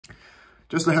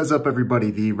Just a heads up, everybody,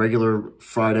 the regular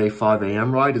Friday 5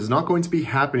 a.m. ride is not going to be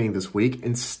happening this week.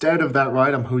 Instead of that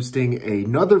ride, I'm hosting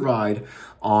another ride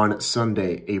on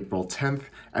Sunday, April 10th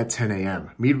at 10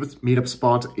 a.m. Meetup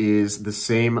spot is the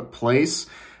same place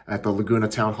at the Laguna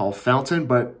Town Hall fountain,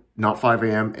 but not 5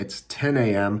 a.m., it's 10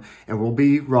 a.m. And we'll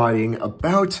be riding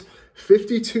about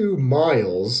 52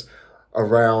 miles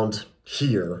around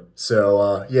here.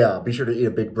 So yeah, be sure to eat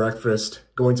a big breakfast.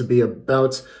 Going to be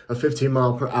about a 15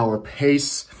 mile per hour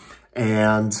pace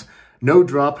and no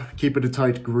drop, keep it a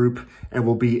tight group, and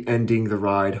we'll be ending the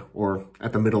ride, or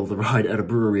at the middle of the ride, at a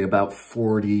brewery about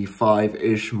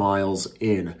 45-ish miles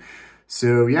in.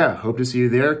 So yeah, hope to see you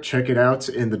there. Check it out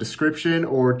in the description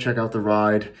or check out the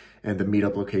ride and the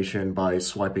meetup location by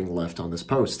swiping left on this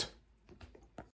post.